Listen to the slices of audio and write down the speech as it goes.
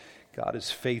God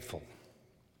is faithful.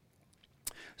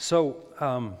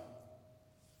 So,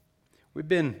 we've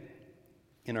been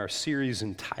in our series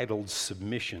entitled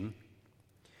Submission,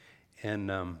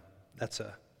 and it's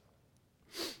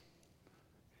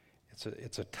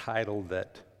a title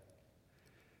that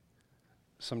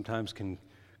sometimes can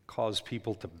cause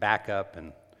people to back up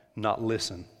and not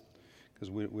listen, because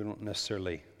we don't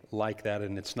necessarily like that,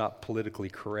 and it's not politically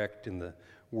correct in the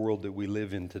world that we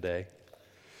live in today.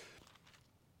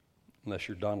 Unless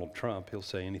you're Donald Trump, he'll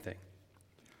say anything.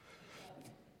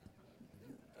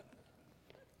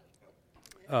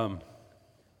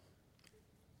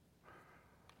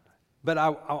 But I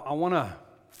want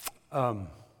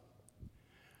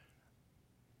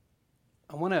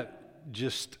to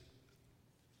just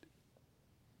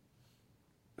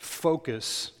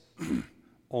focus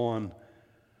on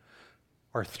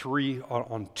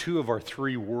two of our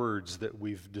three words that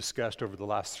we've discussed over the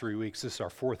last 3 weeks. This is our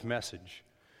fourth message.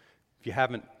 If you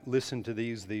haven't listened to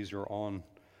these are on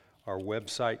our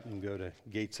website. You can go to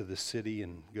Gates of the City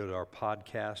and go to our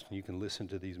podcast, and you can listen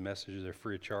to these messages. They're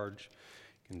free of charge.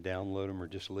 You can download them or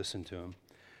just listen to them.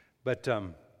 But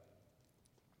I'm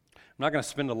not going to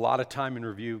spend a lot of time in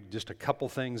review, just a couple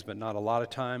things, but not a lot of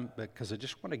time, because I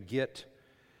just want to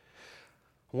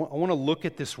I want to look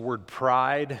at this word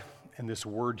pride and this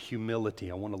word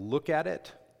humility. I want to look at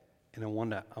it, and I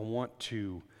want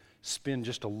to spend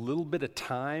just a little bit of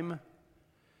time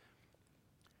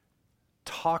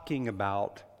talking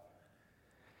about,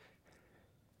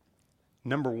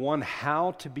 number one,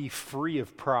 how to be free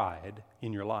of pride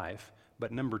in your life,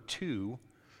 but number two,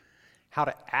 how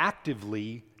to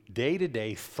actively, day to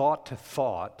day, thought to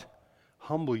thought,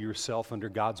 humble yourself under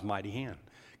God's mighty hand.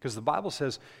 Because the Bible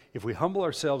says if we humble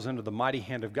ourselves under the mighty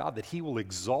hand of God, that He will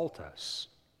exalt us.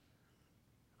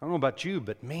 I don't know about you,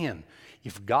 but man,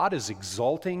 if God is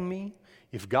exalting me,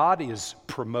 if God is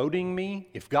promoting me,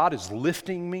 if God is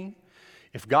lifting me,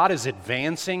 if God is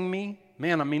advancing me,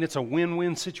 man, it's a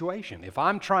win-win situation. If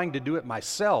I'm trying to do it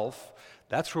myself,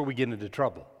 that's where we get into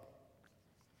trouble.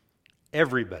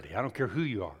 Everybody, I don't care who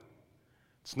you are.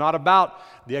 It's not about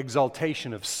the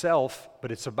exaltation of self,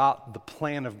 but it's about the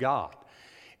plan of God.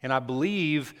 And I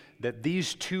believe that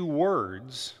these two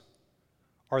words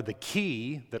are the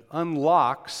key that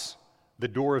unlocks the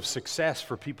door of success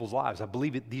for people's lives. I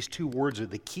believe that these two words are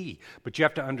the key, but you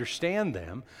have to understand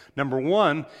them. Number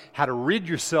one, how to rid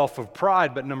yourself of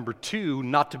pride, but number two,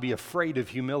 not to be afraid of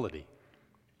humility.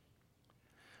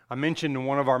 I mentioned in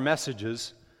one of our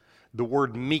messages the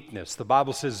word meekness. The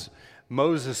Bible says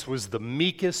Moses was the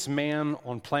meekest man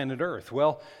on planet Earth.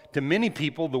 Well, to many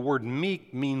people, the word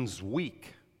meek means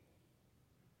weak.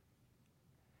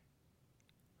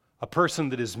 A person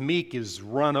that is meek is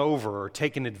run over or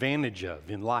taken advantage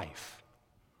of in life.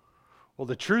 Well,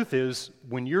 the truth is,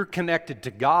 when you're connected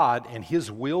to God and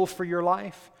His will for your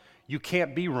life, you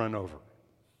can't be run over.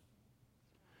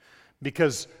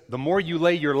 Because the more you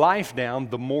lay your life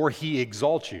down, the more He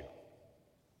exalts you.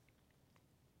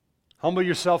 Humble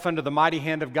yourself under the mighty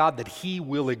hand of God, that He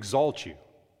will exalt you.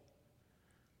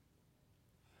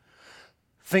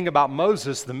 Think about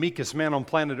Moses, the meekest man on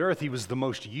planet Earth. He was the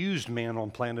most used man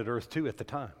on planet Earth too at the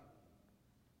time.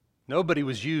 Nobody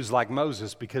was used like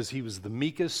Moses because he was the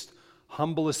meekest,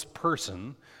 humblest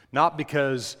person, not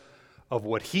because of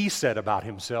what he said about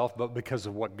himself, but because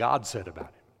of what God said about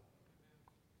him.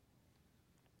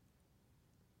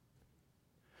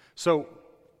 So,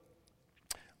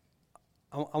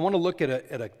 I want to look at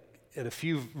a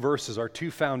few verses, our two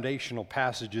foundational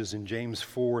passages in James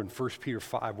 4 and 1 Peter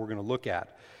 5 we're going to look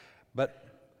at.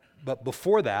 But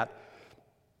before that,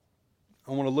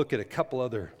 I want to look at a couple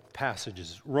other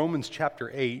passages. Romans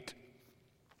chapter 8.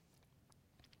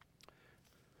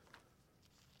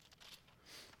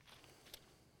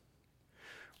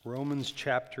 Romans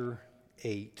chapter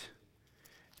 8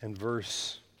 and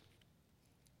verse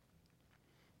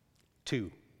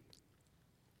 2.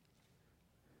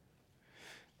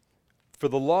 For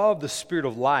the law of the Spirit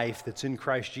of life that's in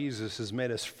Christ Jesus has made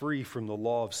us free from the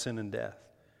law of sin and death.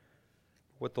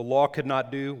 What the law could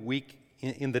not do, weak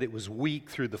in that it was weak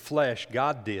through the flesh,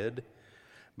 God did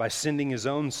by sending His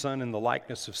own Son in the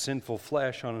likeness of sinful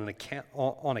flesh on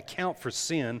account for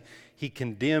sin. He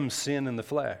condemned sin in the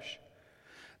flesh,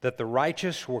 that the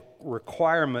righteous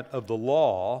requirement of the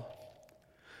law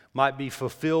might be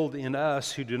fulfilled in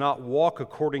us who do not walk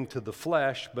according to the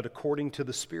flesh, but according to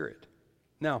the Spirit.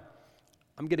 Now,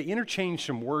 I'm going to interchange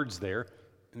some words there,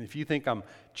 and if you think I'm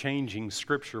changing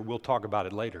Scripture, we'll talk about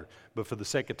it later. But for the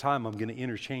sake of time, I'm going to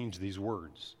interchange these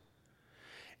words.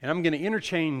 And I'm going to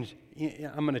change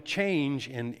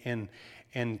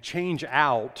and change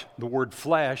out the word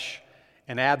flesh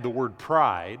and add the word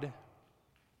pride,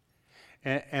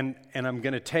 And I'm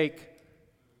going to take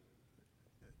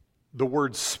the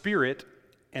word spirit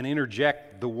and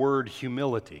interject the word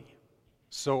humility.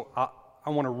 So I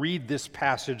want to read this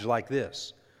passage like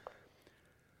this.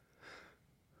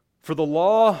 For the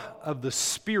law of the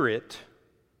Spirit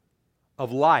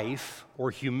of life,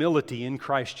 or humility in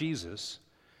Christ Jesus,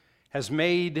 has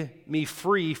made me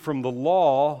free from the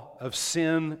law of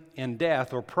sin and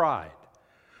death, or pride.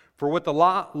 For what the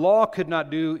law could not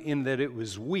do in that it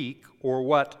was weak, or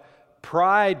what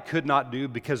pride could not do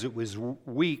because it was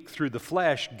weak through the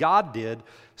flesh, God did,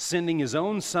 sending His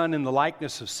own Son in the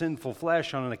likeness of sinful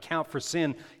flesh on an account for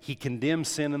sin. He condemned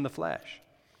sin in the flesh,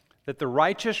 that the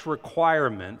righteous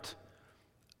requirement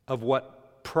of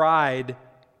what pride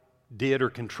did or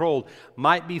controlled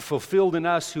might be fulfilled in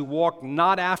us who walk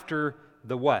not after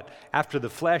the what? After the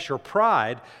flesh or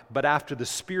pride, but after the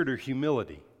Spirit or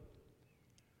humility.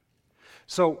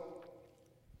 So,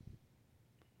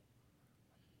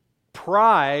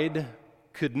 pride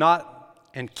could not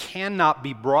and cannot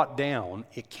be brought down.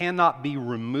 It cannot be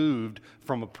removed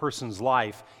from a person's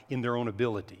life in their own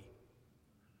ability.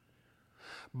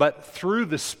 But through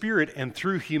the Spirit and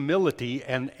through humility,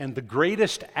 and the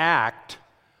greatest act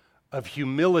of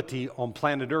humility on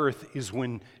planet Earth is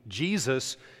when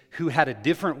Jesus, who had a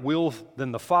different will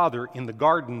than the Father in the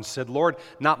garden, said, Lord,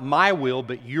 not my will,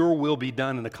 but your will be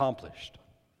done and accomplished.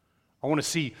 I want to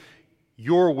see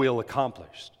your will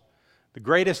accomplished. The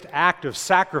greatest act of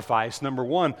sacrifice, number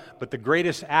one, but the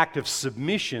greatest act of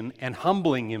submission and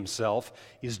humbling himself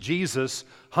is Jesus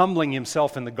humbling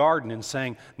himself in the garden and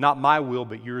saying, not my will,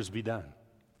 but yours be done.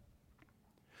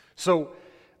 So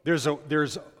there's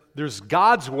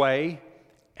God's way,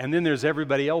 and then there's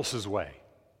everybody else's way.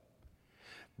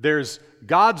 There's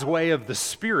God's way of the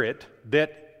Spirit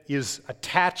that is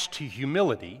attached to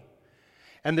humility,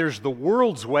 and there's the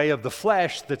world's way of the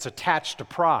flesh that's attached to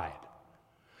pride.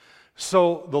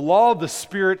 So the law of the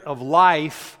Spirit of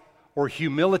life, or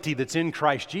humility that's in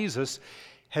Christ Jesus,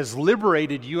 has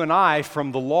liberated you and I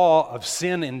from the law of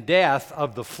sin and death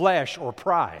of the flesh or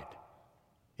pride.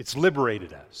 It's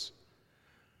liberated us.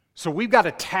 So we've got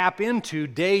to tap into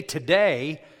day to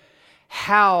day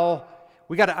how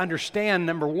we got to understand,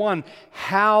 number one,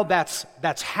 how that's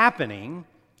happening,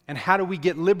 and how do we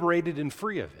get liberated and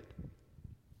free of it.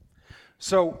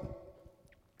 So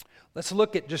let's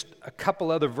look at just a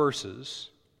couple other verses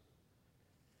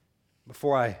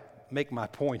before I make my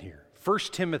point here. 1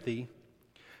 Timothy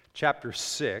chapter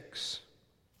 6.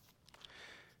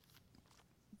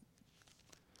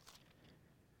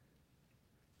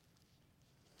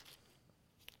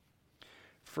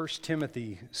 1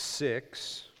 Timothy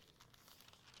 6.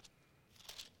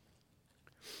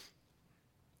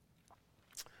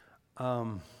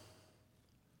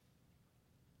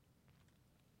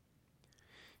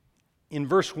 In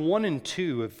verse 1 and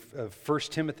 2 of 1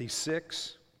 Timothy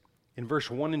 6, in verse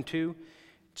 1 and 2,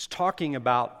 it's talking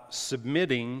about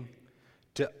submitting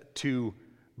to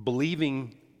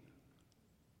believing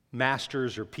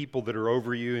masters or people that are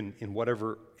over you in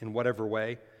whatever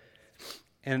way.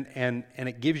 And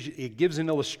it gives an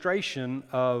illustration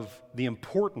of the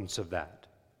importance of that,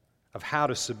 of how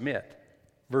to submit.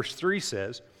 Verse 3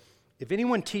 says, if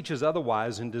anyone teaches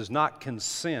otherwise and does not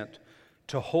consent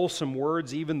to wholesome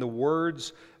words, even the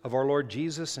words of our Lord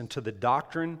Jesus, and to the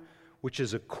doctrine which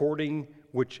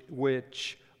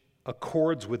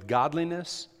accords with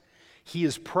godliness, he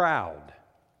is proud,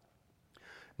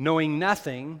 knowing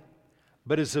nothing,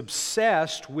 but is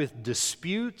obsessed with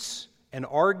disputes and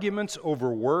arguments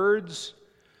over words,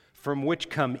 from which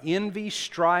come envy,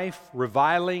 strife,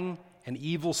 reviling, and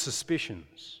evil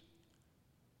suspicions.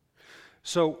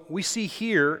 So we see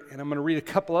here, and I'm going to read a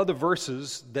couple other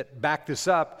verses that back this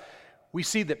up, we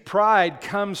see that pride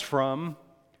comes from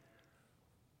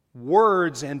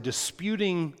words and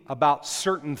disputing about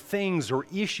certain things or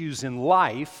issues in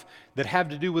life that have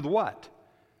to do with what?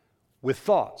 With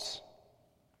thoughts.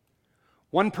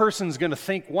 One person's going to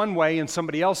think one way and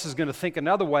somebody else is going to think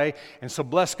another way, and so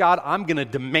bless God, I'm going to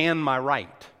demand my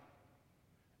right.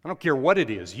 I don't care what it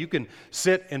is. You can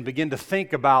sit and begin to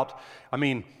think about, I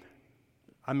mean,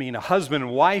 a husband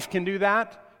and wife can do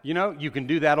that. You know, you can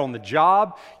do that on the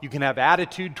job. You can have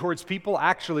attitude towards people.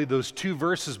 Actually, those two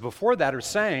verses before that are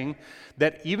saying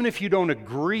that even if you don't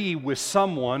agree with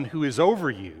someone who is over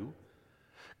you,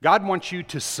 God wants you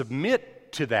to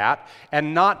submit to that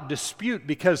and not dispute.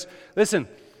 Because, listen,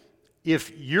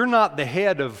 if you're not the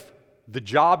head of the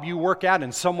job you work at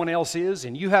and someone else is,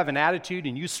 and you have an attitude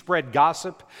and you spread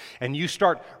gossip and you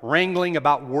start wrangling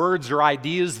about words or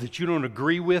ideas that you don't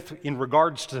agree with in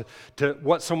regards to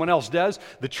what someone else does,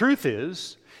 the truth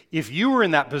is, if you were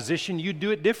in that position, you'd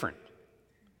do it different.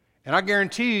 And I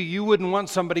guarantee you, you wouldn't want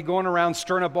somebody going around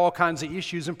stirring up all kinds of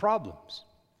issues and problems.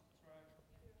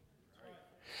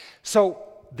 So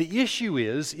the issue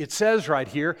is, it says right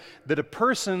here, that a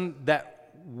person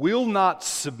that will not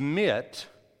submit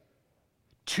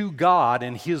to God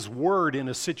and His Word in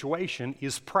a situation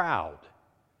is proud.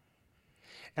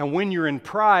 And when you're in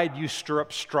pride, you stir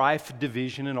up strife,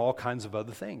 division, and all kinds of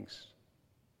other things.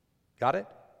 Got it?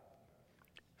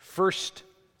 1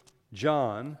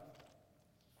 John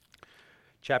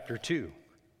chapter 2.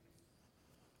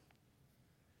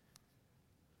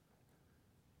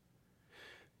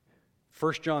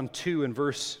 First John 2 and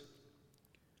verse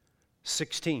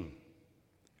 16.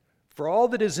 For all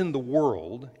that is in the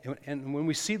world, and when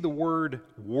we see the word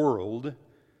world,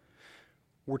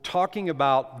 we're talking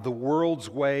about the world's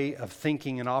way of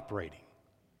thinking and operating.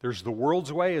 There's the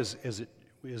world's way,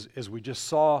 as we just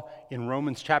saw in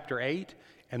Romans chapter 8,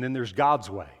 and then there's God's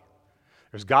way.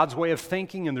 There's God's way of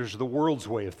thinking, and there's the world's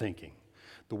way of thinking.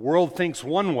 The world thinks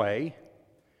one way,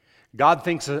 God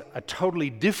thinks a totally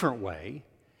different way,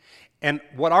 and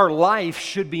what our life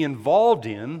should be involved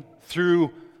in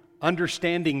through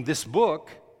understanding this book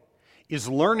is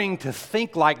learning to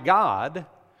think like God,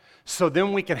 so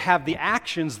then we can have the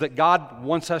actions that God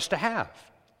wants us to have.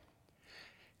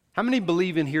 How many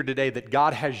believe in here today that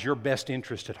God has your best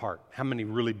interest at heart? How many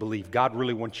really believe God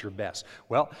really wants your best?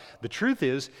 Well, the truth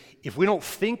is, if we don't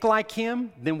think like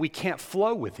Him, then we can't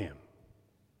flow with Him.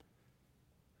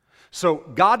 So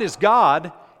God is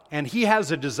God, and He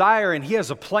has a desire and He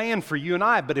has a plan for you and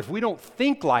I, but if we don't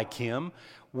think like Him,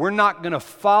 we're not going to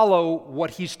follow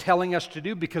what He's telling us to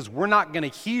do, because we're not going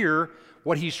to hear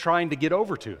what He's trying to get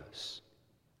over to us.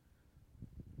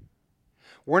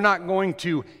 We're not going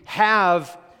to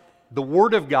have the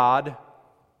Word of God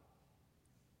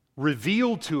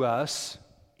revealed to us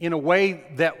in a way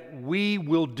that we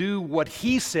will do what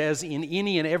He says in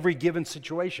any and every given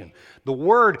situation. The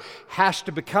Word has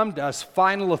to become to us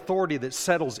final authority that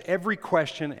settles every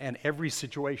question and every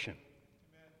situation.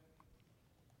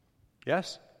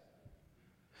 Yes?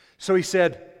 So He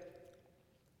said,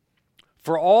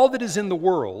 for all that is in the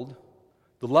world,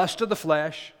 the lust of the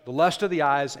flesh, the lust of the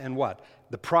eyes, and what?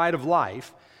 The pride of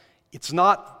life, it's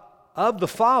not of the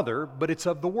Father, but it's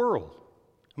of the world.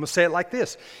 I'm going to say it like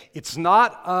this. It's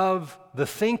not of the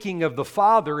thinking of the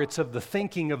Father, it's of the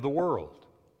thinking of the world.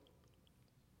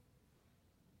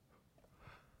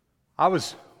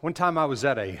 One time I was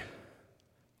at it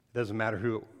doesn't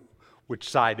matter which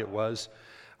side it was,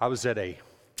 I was at a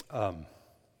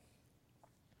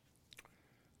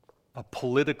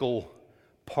political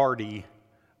party,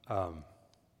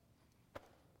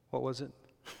 what was it?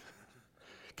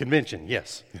 Convention,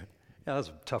 yes. Yeah, that's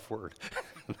a tough word.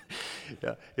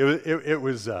 Yeah, it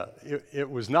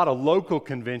was not a local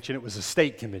convention, it was a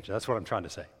state convention. That's what I'm trying to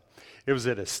say. It was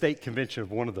at a state convention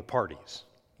of one of the parties,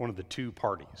 one of the two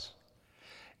parties.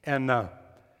 And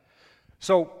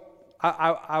so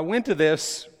I went to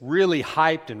this really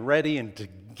hyped and ready and to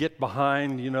get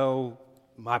behind,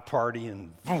 my party,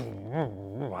 and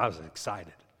I was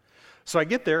excited. So I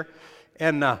get there,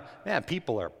 and man,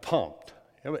 people are pumped.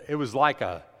 It was like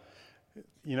an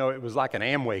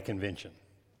Amway convention.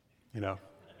 You've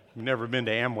never been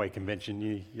to Amway convention,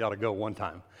 you ought to go one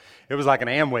time. It was like an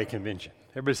Amway convention.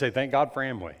 Everybody say, thank God for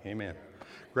Amway. Amen.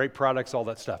 Great products, all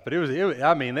that stuff. But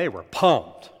they were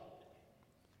pumped.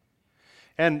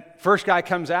 And first guy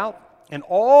comes out, and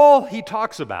all he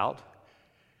talks about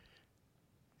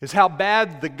is how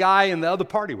bad the guy in the other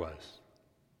party was.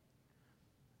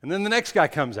 And then the next guy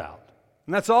comes out,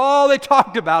 and that's all they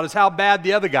talked about, is how bad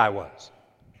the other guy was.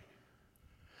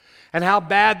 And how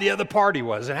bad the other party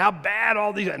was, and how bad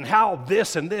all these, and how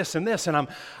this and this and this. And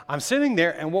I'm sitting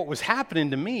there, and what was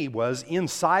happening to me was,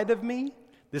 inside of me,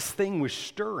 this thing was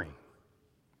stirring.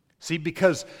 See,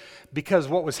 because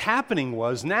what was happening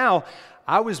was, now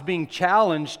I was being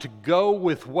challenged to go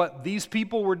with what these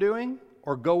people were doing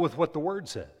or go with what the Word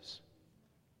says.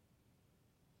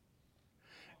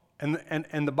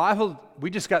 And the Bible, we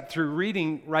just got through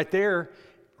reading right there,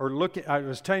 I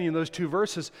was telling you those two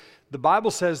verses. The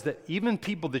Bible says that even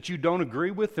people that you don't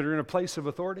agree with, that are in a place of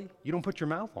authority, you don't put your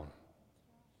mouth on them.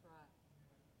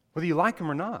 Whether you like them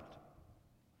or not.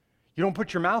 You don't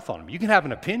put your mouth on them. You can have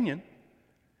an opinion.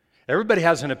 Everybody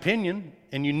has an opinion,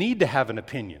 and you need to have an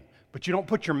opinion. But you don't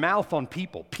put your mouth on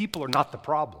people. People are not the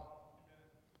problem.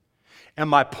 And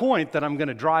my point that I'm going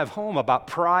to drive home about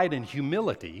pride and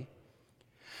humility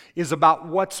is about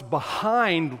what's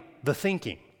behind the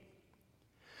thinking.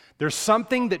 There's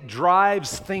something that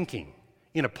drives thinking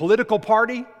in a political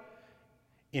party,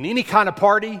 in any kind of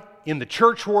party, in the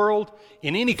church world,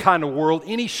 in any kind of world,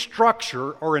 any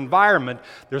structure or environment,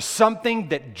 there's something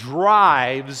that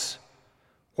drives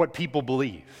what people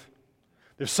believe.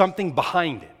 There's something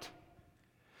behind it.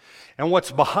 And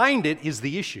what's behind it is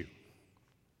the issue.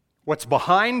 What's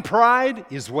behind pride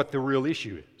is what the real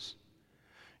issue is.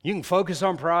 You can focus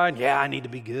on pride. Yeah, I need to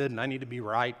be good and I need to be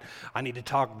right. I need to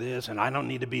talk this and I don't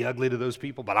need to be ugly to those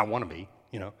people, but I want to be,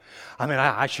 I mean,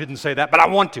 I shouldn't say that, but I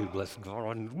want to.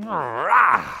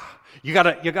 You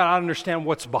gotta understand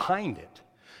what's behind it,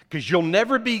 because you'll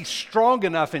never be strong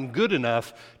enough and good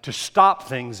enough to stop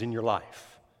things in your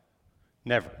life.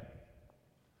 Never.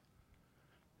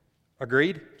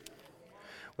 Agreed?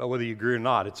 Well, whether you agree or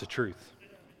not, it's the truth.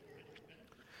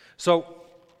 So,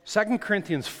 2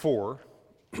 Corinthians 4,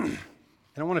 and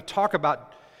I want to talk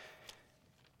about,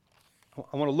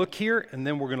 I want to look here, and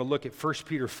then we're going to look at 1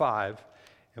 Peter 5,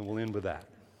 and we'll end with that.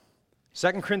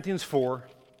 2 Corinthians 4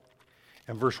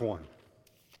 and verse 1.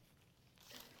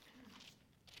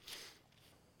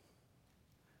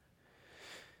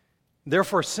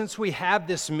 Therefore, since we have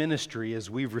this ministry, as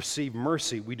we've received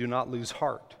mercy, we do not lose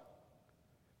heart.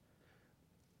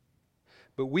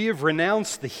 But we have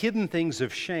renounced the hidden things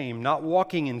of shame, not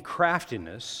walking in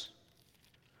craftiness,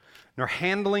 nor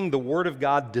handling the word of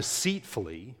God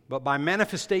deceitfully, but by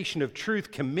manifestation of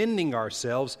truth, commending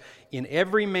ourselves in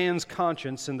every man's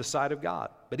conscience in the sight of God.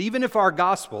 But even if our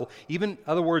gospel, in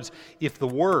other words, if the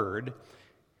word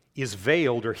is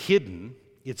veiled or hidden,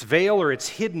 it's veiled or it's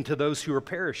hidden to those who are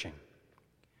perishing,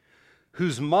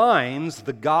 whose minds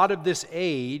the God of this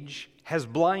age has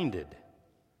blinded,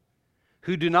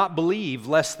 who do not believe,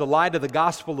 lest the light of the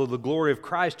gospel of the glory of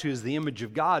Christ, who is the image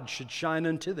of God, should shine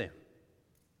unto them.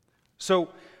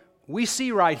 So we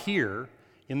see right here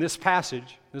in this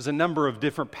passage, there's a number of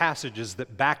different passages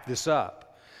that back this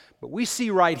up, but we see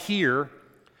right here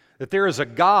that there is a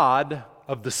God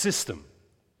of the system.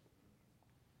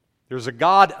 There's a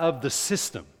God of the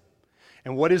system.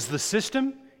 And what is the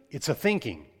system? It's a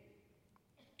thinking.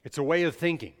 It's a way of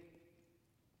thinking.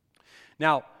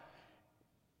 Now,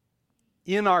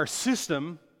 in our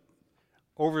system,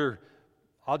 over,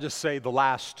 I'll just say the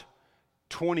last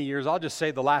 20 years, I'll just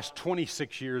say the last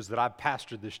 26 years that I've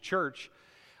pastored this church,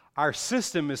 our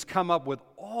system has come up with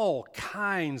all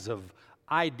kinds of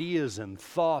ideas and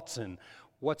thoughts and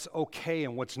what's okay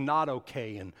and what's not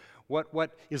okay and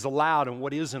what is allowed and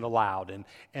what isn't allowed.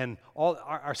 And all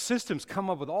our systems come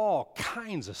up with all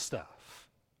kinds of stuff.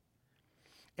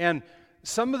 And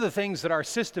some of the things that our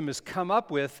system has come up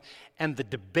with and the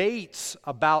debates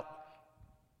about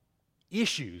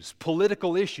issues,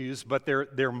 political issues, but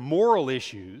they're moral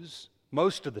issues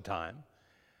most of the time,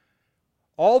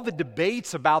 all the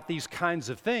debates about these kinds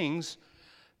of things,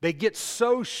 they get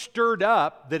so stirred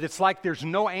up that it's like there's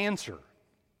no answer.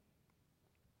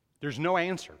 There's no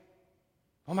answer.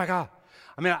 Oh my God.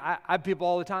 I mean, I have people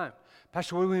all the time,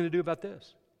 Pastor, what are we going to do about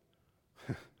this?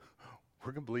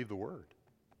 We're going to believe the word.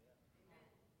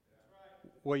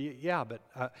 Well, yeah, but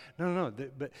no.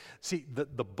 But see, the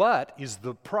but is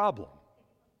the problem.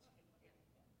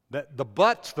 The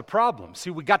but's the problem.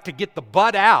 See, we got to get the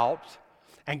but out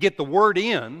and get the word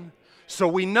in so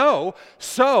we know,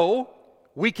 so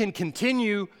we can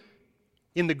continue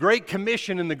in the Great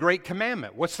Commission and the Great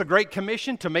Commandment. What's the Great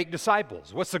Commission? To make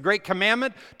disciples. What's the Great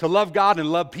Commandment? To love God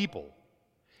and love people.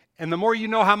 And the more you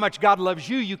know how much God loves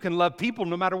you, you can love people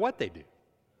no matter what they do.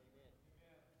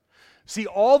 See,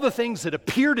 all the things that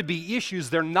appear to be issues,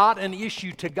 they're not an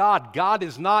issue to God. God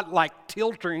is not like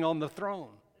tilting on the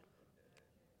throne.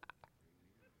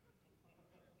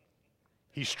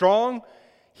 He's strong,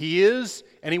 He is,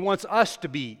 and He wants us to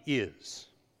be is.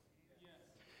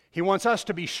 He wants us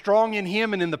to be strong in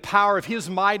Him and in the power of His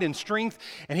might and strength,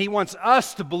 and He wants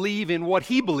us to believe in what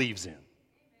He believes in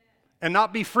and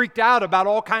not be freaked out about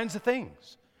all kinds of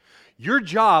things. Your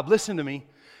job, listen to me,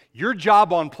 your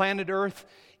job on planet Earth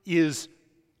is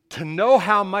to know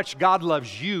how much God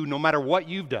loves you no matter what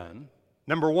you've done,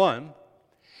 number one,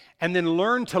 and then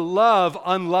learn to love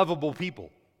unlovable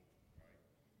people.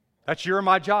 That's your and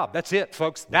my job. That's it,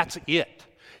 folks. That's it.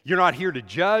 You're not here to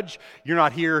judge. You're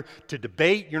not here to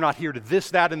debate. You're not here to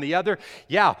this, that, and the other.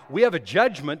 Yeah, we have a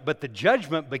judgment, but the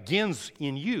judgment begins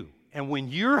in you. And when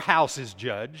your house is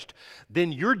judged,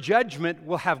 then your judgment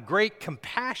will have great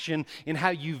compassion in how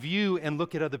you view and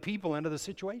look at other people and other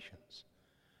situations.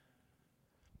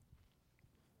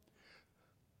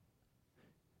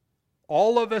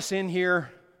 All of us in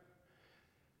here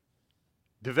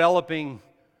developing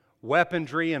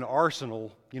weaponry and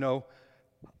arsenal,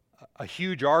 a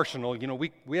huge arsenal.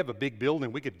 We have a big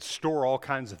building. We could store all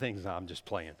kinds of things. No, I'm just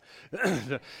playing.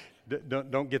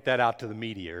 Don't get that out to the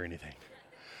media or anything.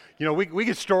 We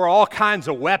could store all kinds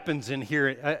of weapons in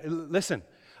here. Listen,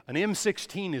 an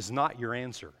M16 is not your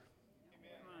answer.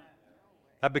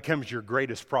 That becomes your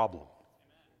greatest problem.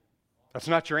 That's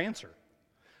not your answer.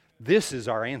 This is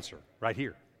our answer right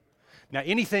here. Now,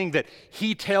 anything that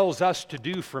He tells us to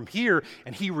do from here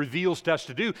and He reveals to us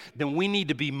to do, then we need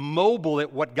to be mobile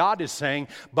at what God is saying.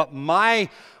 But my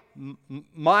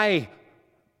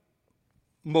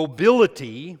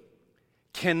mobility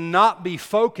cannot be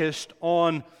focused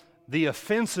on the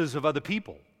offenses of other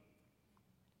people.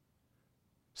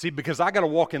 See, because I got to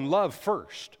walk in love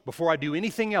first before I do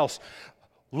anything else.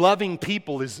 Loving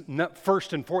people is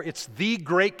first and foremost. It's the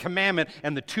great commandment,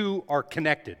 and the two are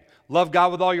connected. Love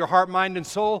God with all your heart, mind, and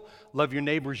soul. Love your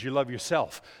neighbor as you love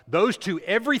yourself. Those two,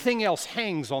 everything else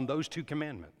hangs on those two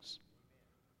commandments.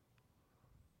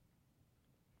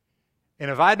 And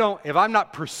if I'm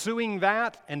not pursuing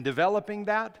that and developing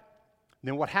that,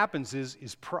 then what happens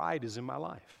is pride is in my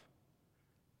life.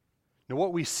 Now,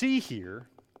 what we see here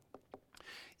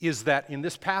is that in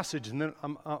this passage, and then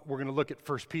we're going to look at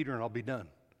 1 Peter and I'll be done.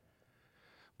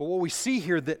 But what we see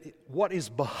here, that what is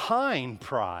behind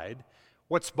pride,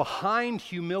 what's behind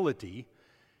humility,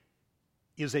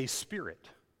 is a spirit.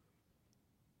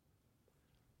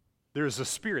 There is a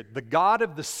spirit. The God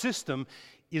of the system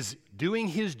is doing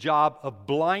His job of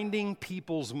blinding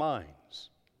people's minds.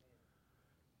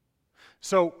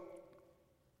 So,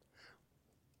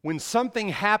 when something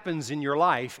happens in your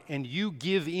life and you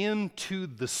give in to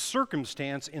the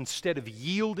circumstance instead of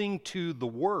yielding to the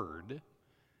Word,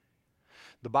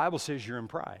 the Bible says you're in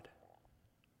pride.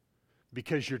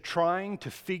 Because you're trying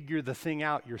to figure the thing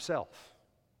out yourself.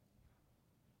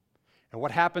 And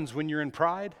what happens when you're in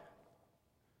pride?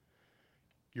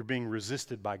 You're being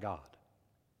resisted by God.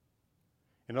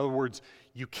 In other words,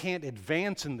 you can't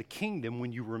advance in the kingdom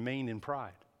when you remain in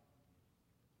pride.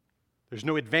 There's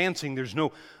no advancing, there's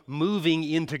no moving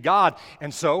into God.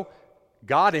 And so,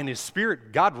 God in His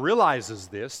Spirit, God realizes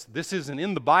this. This isn't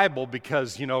in the Bible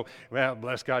because, well,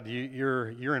 bless God,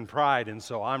 you're in pride, and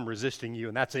so I'm resisting you,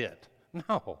 and that's it.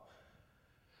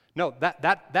 No,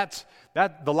 that's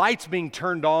the light's being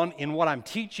turned on in what I'm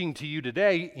teaching to you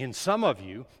today. In some of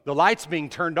you, the light's being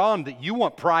turned on that you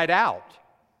want pride out.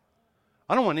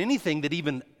 I don't want anything that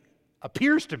even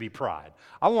appears to be pride.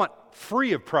 I want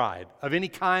free of pride of any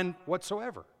kind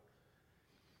whatsoever.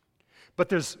 But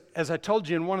there's, as I told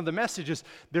you in one of the messages,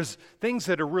 there's things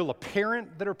that are real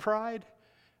apparent that are pride,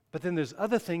 but then there's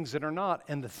other things that are not.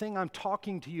 And the thing I'm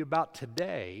talking to you about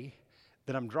today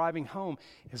that I'm driving home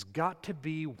has got to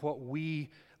be what we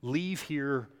leave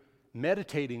here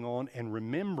meditating on and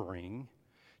remembering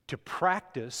to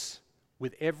practice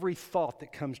with every thought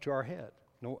that comes to our head.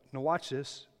 Now watch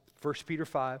this, 1 Peter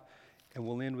 5, and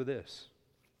we'll end with this.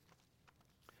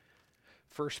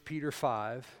 1 Peter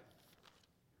 5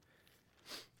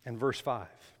 and verse 5.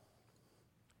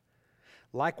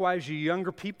 Likewise, you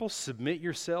younger people, submit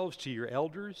yourselves to your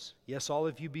elders. Yes, all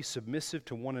of you be submissive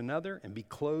to one another and be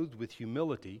clothed with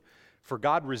humility. For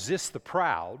God resists the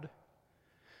proud,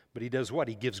 but He does what?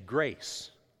 He gives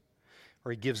grace.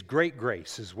 Or He gives great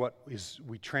grace is what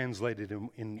we translated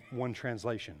in one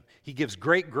translation. He gives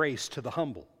great grace to the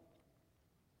humble.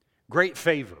 Great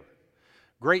favor,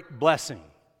 great blessing,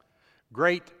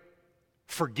 great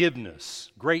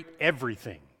forgiveness, great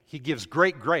everything. He gives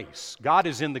great grace. God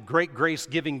is in the great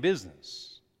grace-giving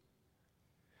business.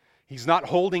 He's not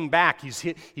holding back.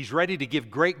 He's ready to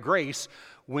give great grace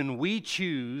when we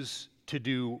choose to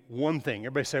do one thing.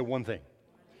 Everybody say one thing.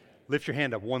 Lift your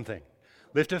hand up, one thing.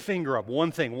 Lift a finger up,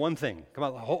 one thing, one thing. Come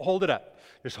on, hold it up.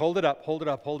 Just hold it up, hold it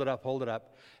up, hold it up, hold it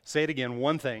up. Say it again,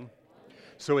 one thing.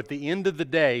 So at the end of the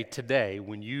day, today,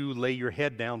 when you lay your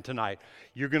head down tonight,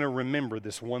 you're going to remember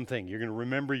this one thing. You're going to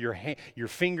remember your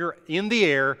finger in the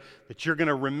air, that you're going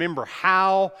to remember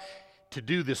how to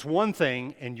do this one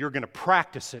thing, and you're going to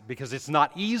practice it, because it's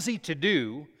not easy to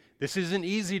do. This isn't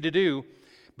easy to do,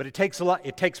 but it takes a lot.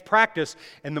 It takes practice,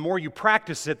 and the more you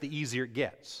practice it, the easier it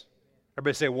gets.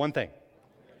 Everybody say one thing.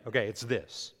 Okay, it's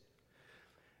this.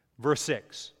 Verse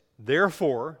 6.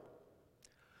 Therefore,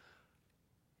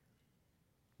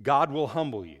 God will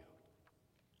humble you.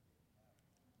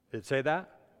 Did it say that?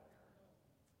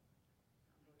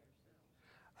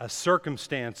 A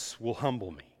circumstance will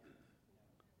humble me.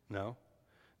 No.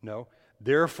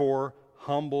 Therefore,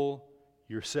 humble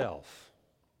yourself.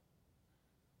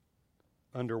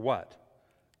 Under what?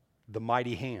 The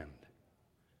mighty hand.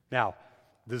 Now,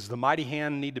 does the mighty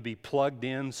hand need to be plugged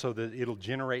in so that it'll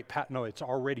generate power? No, it's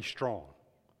already strong.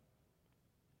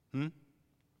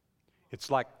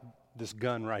 It's like this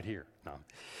gun right here. No.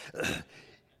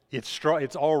 It's strong.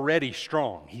 It's already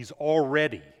strong. He's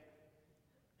already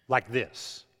like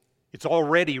this. It's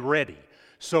already ready.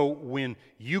 So when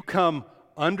you come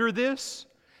under this,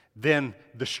 then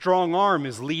the strong arm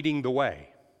is leading the way.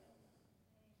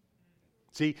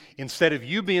 See, instead of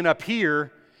you being up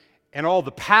here and all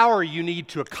the power you need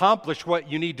to accomplish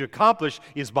what you need to accomplish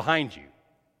is behind you.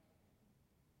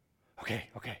 Okay.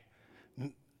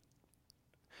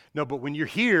 No, but when you're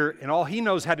here and all he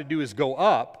knows how to do is go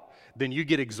up, then you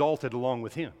get exalted along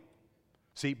with him.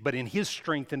 See, but in his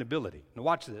strength and ability. Now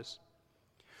watch this.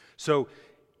 So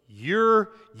you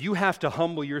have to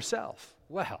humble yourself.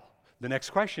 Well, the next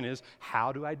question is,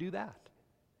 how do I do that?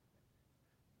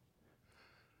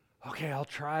 Okay, I'll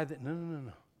try that.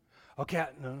 No. Okay,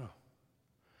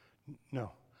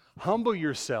 no. Humble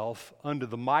yourself under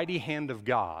the mighty hand of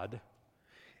God,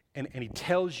 and he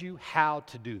tells you how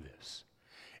to do this.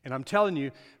 And I'm telling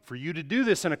you, for you to do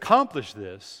this and accomplish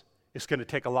this, it's going to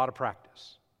take a lot of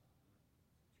practice.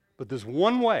 But there's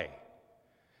one way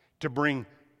to bring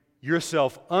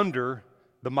yourself under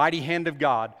the mighty hand of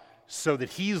God so that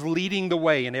he's leading the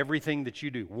way in everything that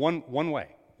you do. One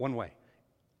way.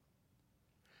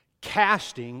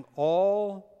 Casting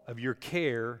all of your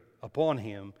care upon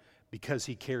him because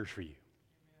he cares for you.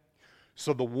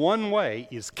 So the one way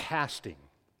is casting.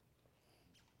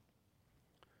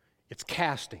 It's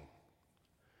casting.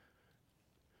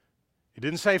 It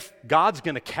didn't say God's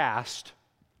going to cast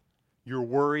your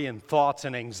worry and thoughts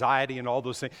and anxiety and all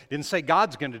those things. It didn't say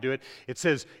God's going to do it. It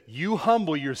says you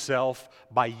humble yourself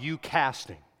by you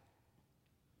casting.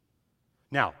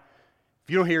 Now, if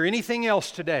you don't hear anything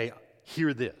else today,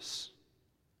 hear this.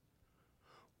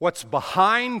 What's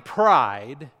behind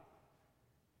pride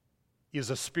is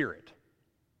a spirit.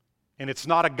 And it's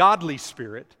not a godly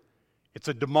spirit, it's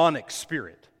a demonic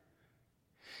spirit.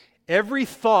 Every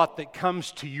thought that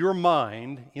comes to your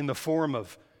mind in the form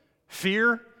of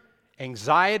fear,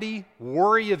 anxiety,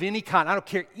 worry of any kind, I don't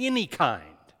care, any kind,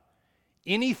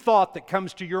 any thought that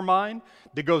comes to your mind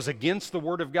that goes against the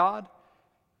Word of God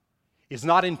is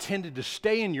not intended to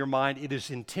stay in your mind, it is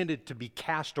intended to be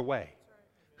cast away.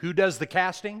 Who does the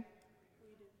casting?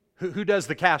 Who does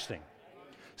the casting?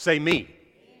 Say me.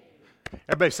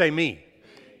 Everybody say me.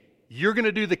 You're going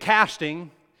to do the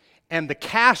casting, and the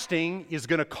casting is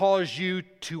going to cause you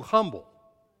to humble.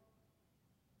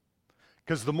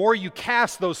 Because the more you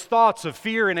cast those thoughts of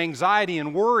fear and anxiety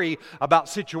and worry about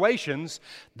situations,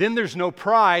 then there's no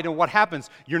pride, and what happens?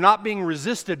 You're not being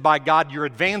resisted by God, you're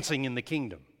advancing in the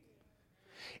kingdom.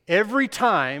 Every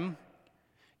time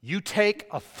you take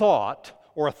a thought,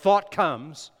 or a thought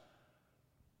comes,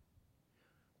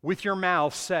 with your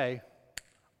mouth say,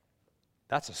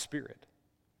 that's a spirit.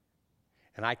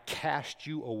 And I cast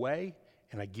you away,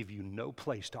 and I give you no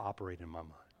place to operate in my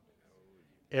mind.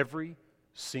 Every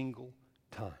single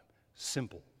time.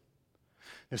 Simple.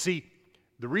 Now see,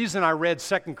 the reason I read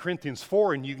 2 Corinthians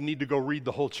 4, and you need to go read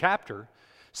the whole chapter,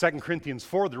 2 Corinthians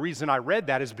 4, the reason I read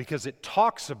that is because it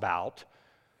talks about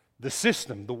the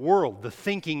system, the world, the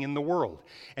thinking in the world.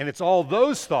 And it's all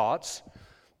those thoughts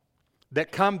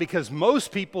that come because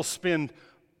most people spend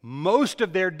most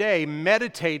of their day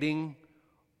meditating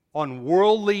on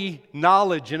worldly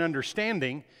knowledge and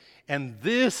understanding, and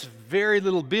this very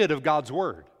little bit of God's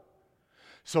Word.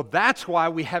 So that's why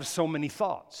we have so many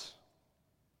thoughts.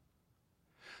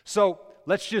 So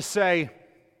let's just say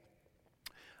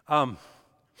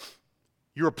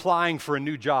you're applying for a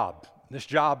new job. This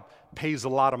job pays a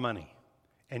lot of money,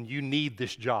 and you need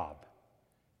this job.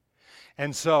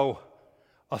 And so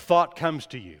a thought comes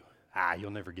to you,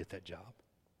 you'll never get that job.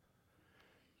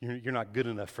 You're not good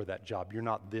enough for that job. You're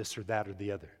not this or that or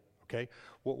the other, okay?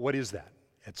 What is that?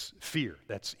 It's fear.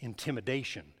 That's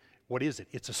intimidation. What is it?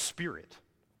 It's a spirit.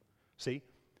 See?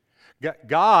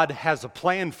 God has a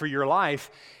plan for your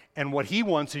life, and what He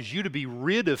wants is you to be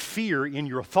rid of fear in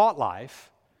your thought life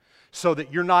so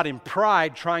that you're not in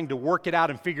pride trying to work it out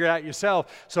and figure it out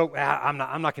yourself. So I'm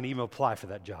not going to even apply for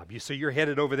that job. So you're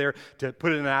headed over there to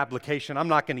put in an application. I'm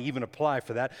not going to even apply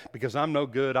for that because I'm no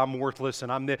good, I'm worthless,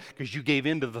 and I'm there because you gave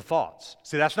in to the thoughts.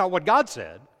 See, that's not what God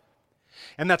said.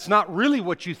 And that's not really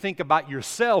what you think about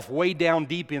yourself way down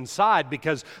deep inside,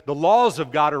 because the laws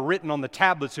of God are written on the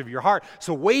tablets of your heart.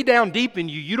 So way down deep in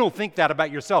you, you don't think that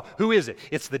about yourself. Who is it?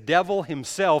 It's the devil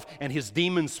himself and his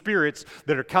demon spirits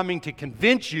that are coming to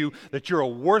convince you that you're a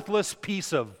worthless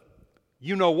piece of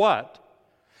you-know-what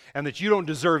and that you don't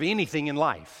deserve anything in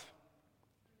life.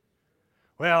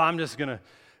 Well, I'm just going to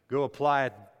go apply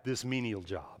at this menial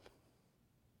job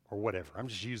or whatever. I'm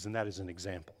just using that as an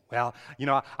example. Well,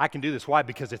 I can do this. Why?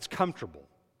 Because it's comfortable.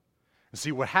 And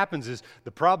see, what happens is,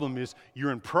 the problem is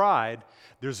you're in pride,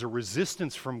 there's a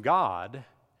resistance from God,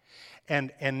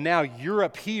 And now you're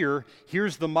up here.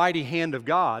 Here's the mighty hand of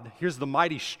God. Here's the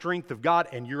mighty strength of God,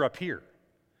 and you're up here.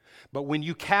 But when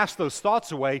you cast those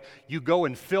thoughts away, you go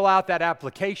and fill out that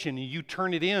application and you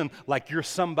turn it in like you're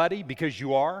somebody because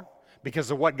you are, because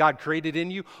of what God created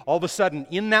in you. All of a sudden,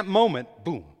 in that moment,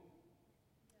 boom.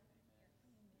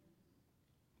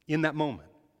 In that moment.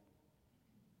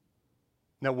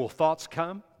 Now, will thoughts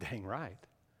come? Dang right.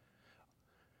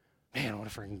 Man, what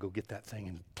if I can go get that thing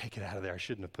and take it out of there? I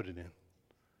shouldn't have put it in.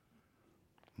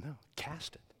 No,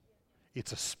 cast it.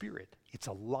 It's a spirit. It's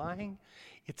a lying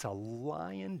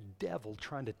devil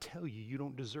trying to tell you you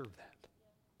don't deserve that.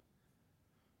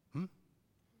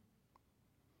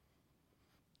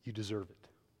 You deserve it.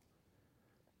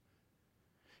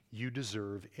 You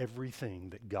deserve everything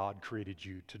that God created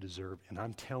you to deserve. And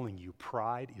I'm telling you,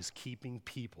 pride is keeping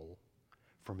people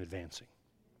from advancing.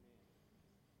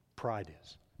 Pride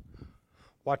is.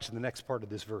 Watch the next part of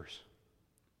this verse.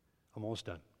 I'm almost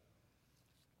done.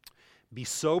 Be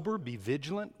sober, be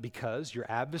vigilant, because your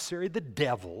adversary, the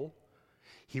devil,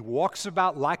 he walks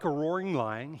about like a roaring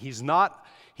lion. He's not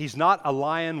a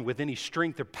lion with any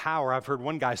strength or power. I've heard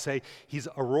one guy say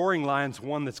a roaring lion's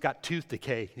one that's got tooth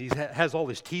decay. He has all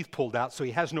his teeth pulled out, so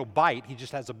he has no bite. He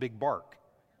just has a big bark.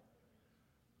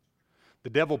 The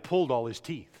devil pulled all his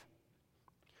teeth.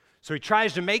 So he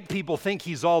tries to make people think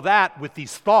he's all that with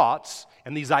these thoughts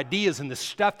and these ideas and the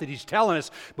stuff that he's telling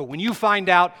us. But when you find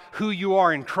out who you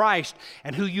are in Christ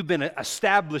and who you've been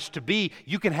established to be,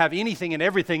 you can have anything and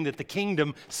everything that the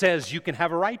kingdom says you can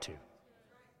have a right to.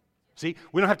 See,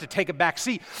 we don't have to take a back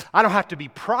seat. I don't have to be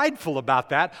prideful about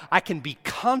that. I can be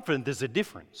confident there's a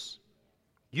difference.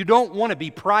 You don't want to be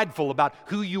prideful about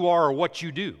who you are or what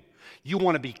you do. You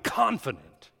want to be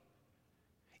confident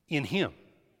in Him.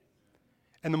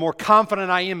 And the more confident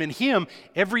I am in Him,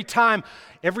 every time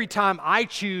I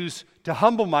choose to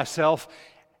humble myself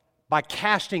by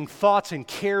casting thoughts and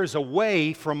cares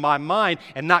away from my mind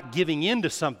and not giving in to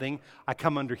something, I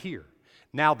come under here.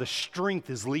 Now the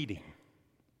strength is leading,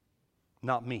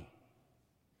 not me.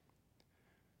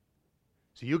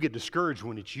 So you'll get discouraged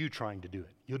when it's you trying to do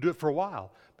it. You'll do it for a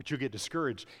while, but you'll get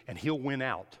discouraged and he'll win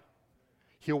out.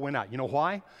 He'll win out. You know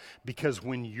why? Because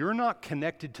when you're not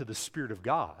connected to the Spirit of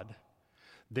God,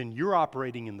 then you're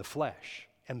operating in the flesh,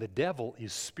 and the devil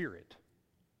is spirit.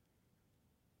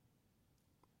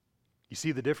 You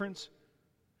see the difference?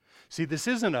 See, this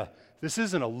isn't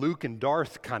a Luke and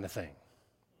Darth kind of thing.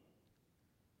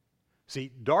 See,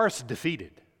 Darth's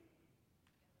defeated.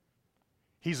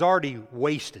 He's already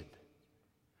wasted.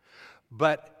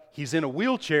 But he's in a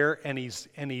wheelchair and he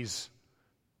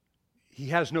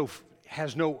has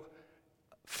no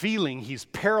feeling. He's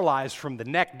paralyzed from the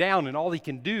neck down, and all he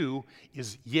can do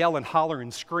is yell and holler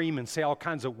and scream and say all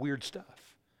kinds of weird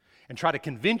stuff and try to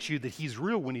convince you that he's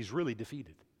real when he's really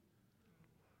defeated.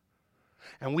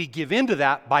 And we give into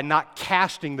that by not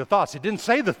casting the thoughts. It didn't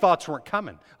say the thoughts weren't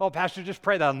coming. Oh, Pastor, just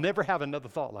pray that I'll never have another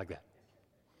thought like that.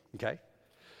 Okay?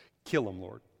 Kill them,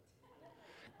 Lord.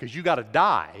 Because you got to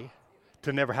die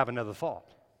to never have another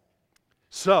thought.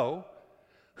 So,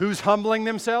 who's humbling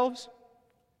themselves?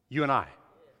 You and I.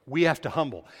 We have to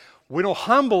humble. We don't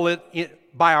humble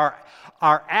it by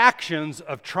our actions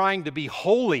of trying to be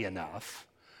holy enough.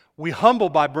 We humble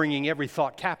by bringing every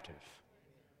thought captive.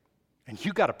 And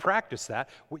you got to practice that.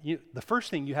 The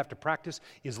first thing you have to practice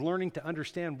is learning to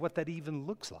understand what that even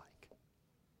looks like.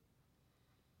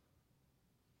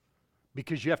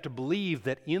 Because you have to believe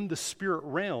that in the spirit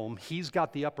realm, He's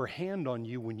got the upper hand on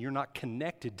you when you're not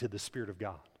connected to the Spirit of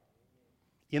God.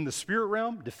 In the spirit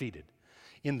realm, defeated.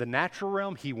 In the natural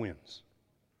realm, He wins.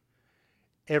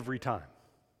 Every time.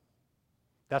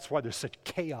 That's why there's such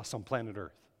chaos on planet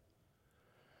Earth.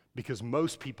 Because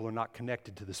most people are not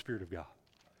connected to the Spirit of God.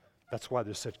 That's why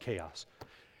there's such chaos.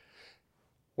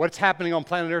 What's happening on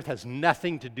planet Earth has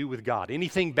nothing to do with God.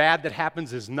 Anything bad that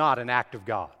happens is not an act of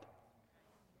God.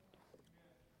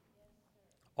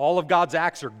 All of God's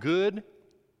acts are good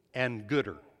and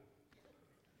gooder.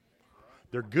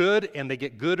 They're good and they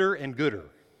get gooder and gooder.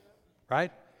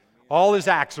 Right? All His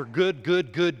acts are good,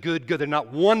 good, good, good, good. They're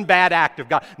not one bad act of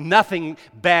God. Nothing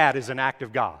bad is an act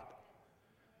of God.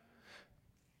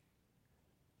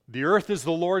 The earth is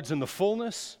the Lord's in the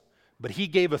fullness, but He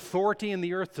gave authority in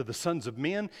the earth to the sons of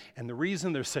men. And the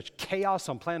reason there's such chaos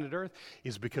on planet Earth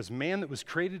is because man that was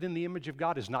created in the image of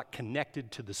God is not connected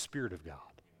to the Spirit of God.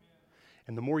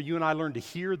 And the more you and I learn to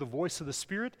hear the voice of the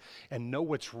Spirit and know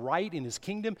what's right in His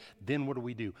kingdom, then what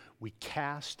do? We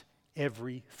cast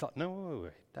every thought. No,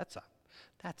 wait. That's a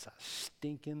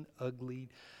stinking, ugly,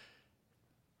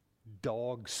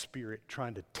 dog spirit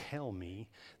trying to tell me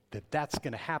that that's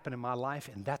going to happen in my life,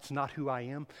 and that's not who I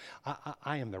am.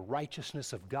 I am the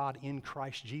righteousness of God in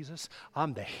Christ Jesus.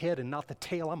 I'm the head and not the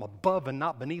tail. I'm above and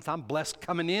not beneath. I'm blessed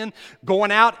coming in, going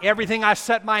out, everything I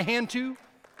set my hand to.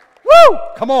 Woo!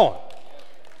 Come on.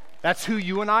 That's who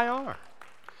you and I are.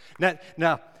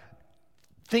 Now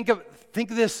think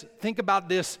about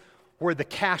this where the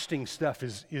casting stuff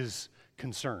is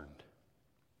concerned.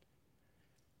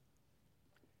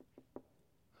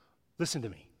 Listen to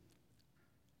me.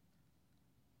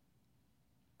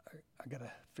 I got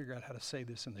to figure out how to say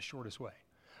this in the shortest way.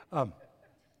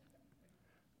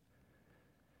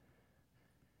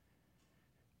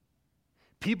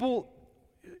 People,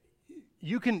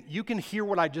 you can hear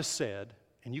what I just said,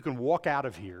 and you can walk out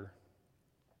of here,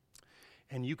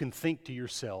 and you can think to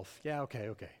yourself, yeah, okay.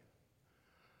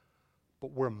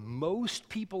 But where most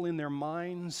people in their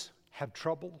minds have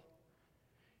trouble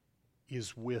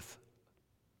is with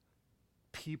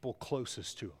people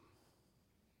closest to them,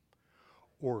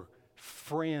 or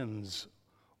friends,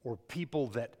 or people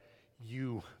that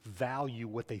you value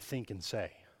what they think and say.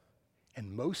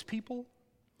 And most people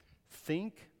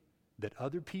think that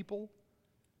other people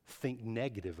think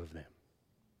negative of them.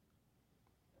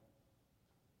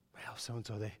 Well,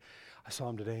 so-and-so, I saw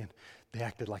them today, and they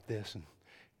acted like this, and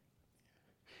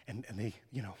they,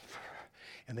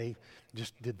 and they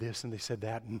just did this, and they said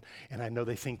that, and I know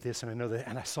they think this, and I know that,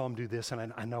 and I saw them do this,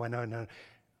 and I know.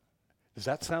 Does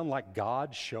that sound like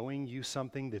God showing you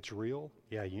something that's real?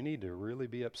 Yeah, you need to really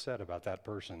be upset about that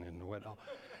person.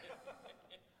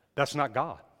 That's not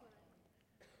God.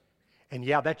 And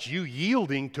yeah, that's you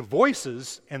yielding to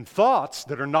voices and thoughts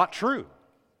that are not true.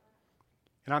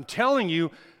 And I'm telling you,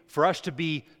 for us to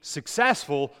be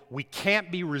successful, we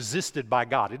can't be resisted by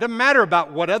God. It doesn't matter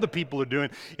about what other people are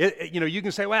doing. You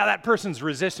can say, well, that person's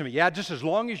resisting me. Yeah, just as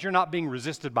long as you're not being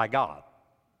resisted by God.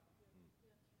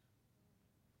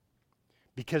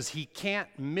 Because he can't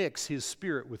mix his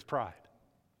spirit with pride.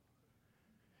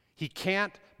 He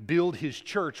can't build his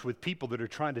church with people that are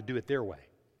trying to do it their way.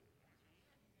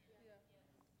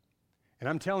 And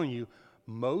I'm telling you,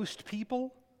 most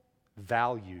people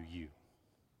value you.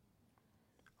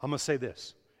 I'm going to say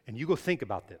this, and you go think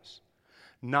about this.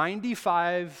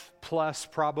 95 plus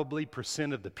probably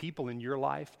 % of the people in your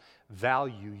life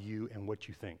value you and what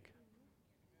you think.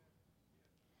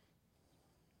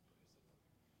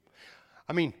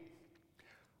 I mean,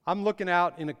 I'm looking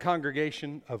out in a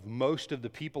congregation of most of the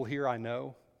people here I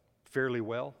know fairly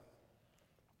well.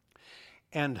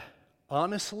 And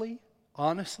honestly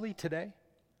today,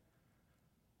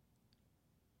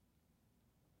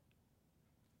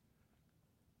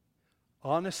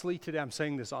 I'm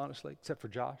saying this honestly, except for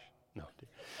Josh. No.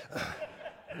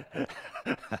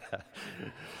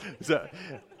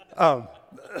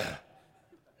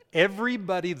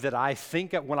 Everybody that I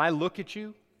think of, when I look at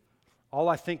you, all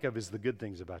I think of is the good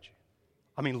things about you.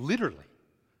 I mean, literally.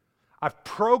 I've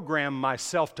programmed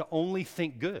myself to only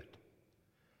think good.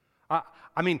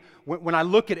 I mean, when I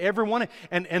look at everyone,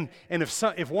 and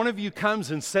if one of you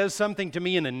comes and says something to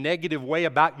me in a negative way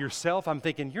about yourself, I'm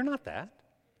thinking, you're not that.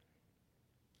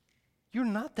 You're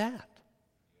not that.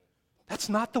 That's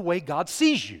not the way God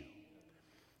sees you.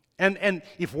 And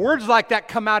if words like that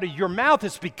come out of your mouth,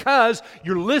 it's because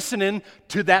you're listening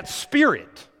to that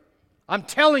spirit. I'm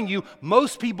telling you,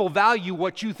 most people value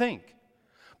what you think.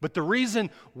 But the reason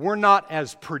we're not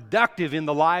as productive in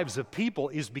the lives of people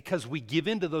is because we give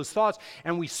into those thoughts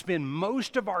and we spend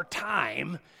most of our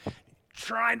time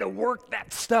trying to work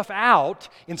that stuff out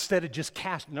instead of just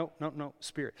no,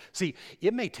 spirit. See,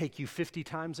 it may take you 50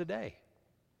 times a day.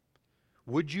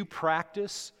 Would you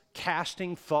practice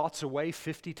casting thoughts away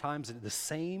 50 times, the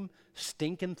same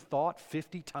stinking thought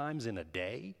 50 times in a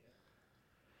day?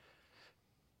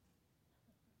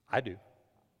 I do.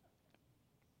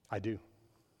 I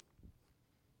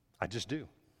just do.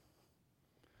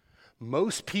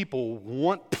 Most people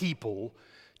want people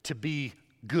to be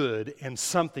good and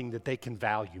something that they can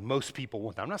value. Most people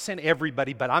want that. I'm not saying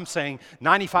everybody, but I'm saying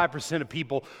 95% of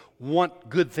people want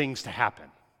good things to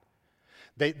happen.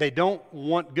 They don't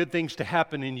want good things to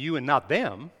happen in you and not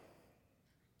them.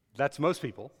 That's most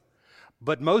people.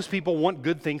 But most people want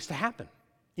good things to happen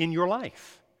in your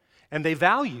life. And they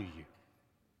value you.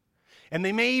 And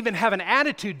they may even have an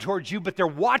attitude towards you, but they're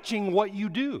watching what you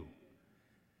do.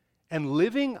 And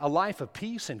living a life of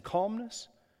peace and calmness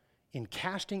in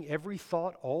casting every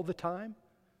thought all the time,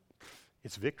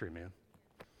 it's victory, man.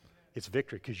 It's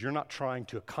victory because you're not trying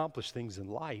to accomplish things in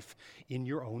life in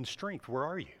your own strength. Where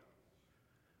are you?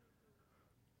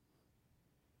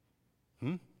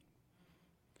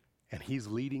 And he's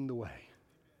leading the way.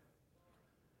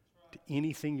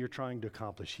 anything you're trying to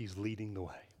accomplish, He's leading the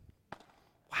way.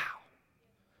 Wow.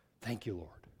 Thank you,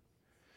 Lord.